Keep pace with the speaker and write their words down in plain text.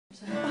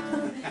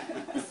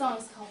song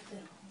is called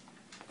Fiddle.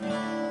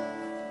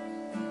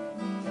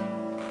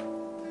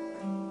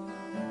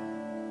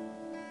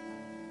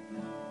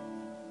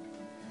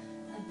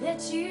 I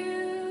bet you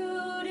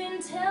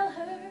didn't tell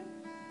her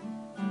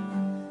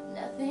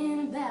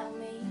nothing about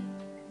me.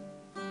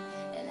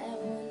 And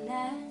that one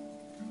night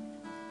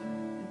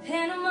in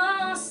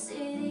Panama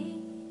City,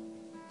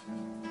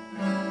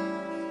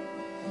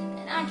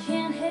 and I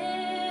can't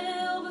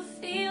help but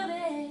feel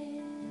that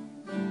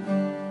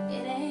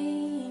it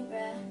ain't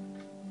right,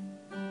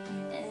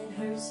 and it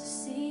hurts to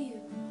see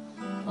you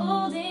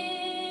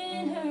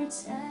holding her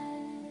tight.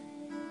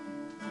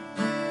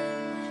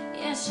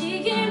 Yeah,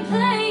 she can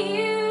play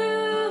you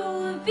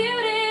a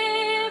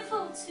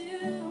beautiful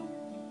tune,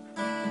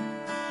 but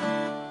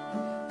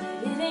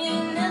it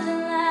ain't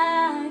nothing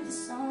like the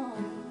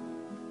song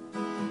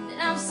that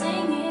I'm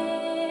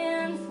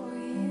singing for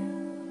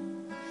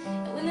you.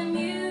 And when the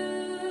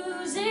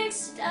music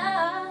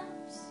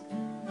stops,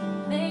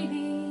 baby,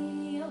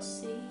 you'll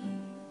see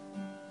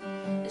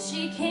that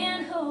she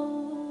can't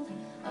hold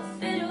a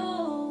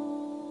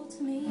fiddle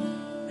to me.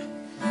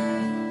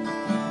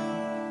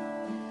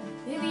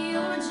 Maybe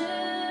you're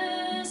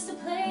just a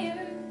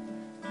player,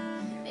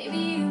 maybe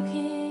you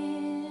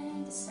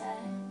can't decide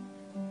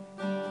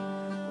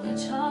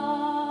which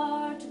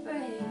heart to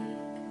break,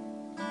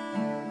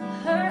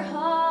 her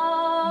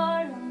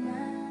heart or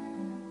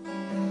mine.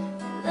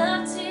 And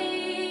love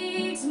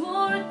takes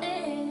more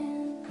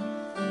than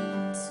a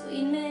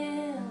sweet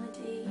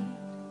melody,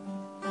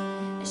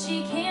 and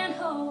she can't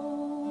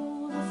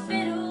hold a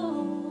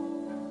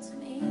fiddle to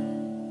me.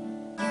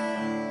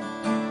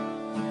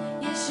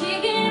 Yeah, she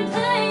can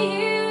play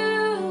you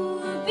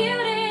a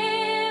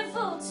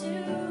beautiful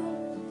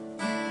tune,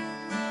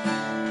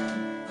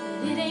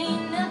 but it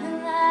ain't nothing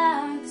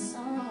like the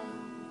song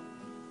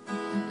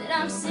that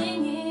I'm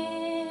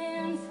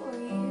singing for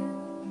you.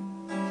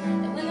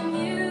 And when the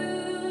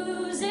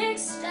music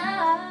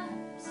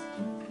stops,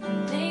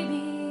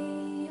 baby,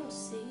 you'll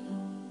see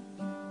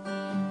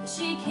that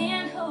she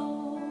can't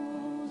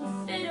hold a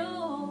fiddle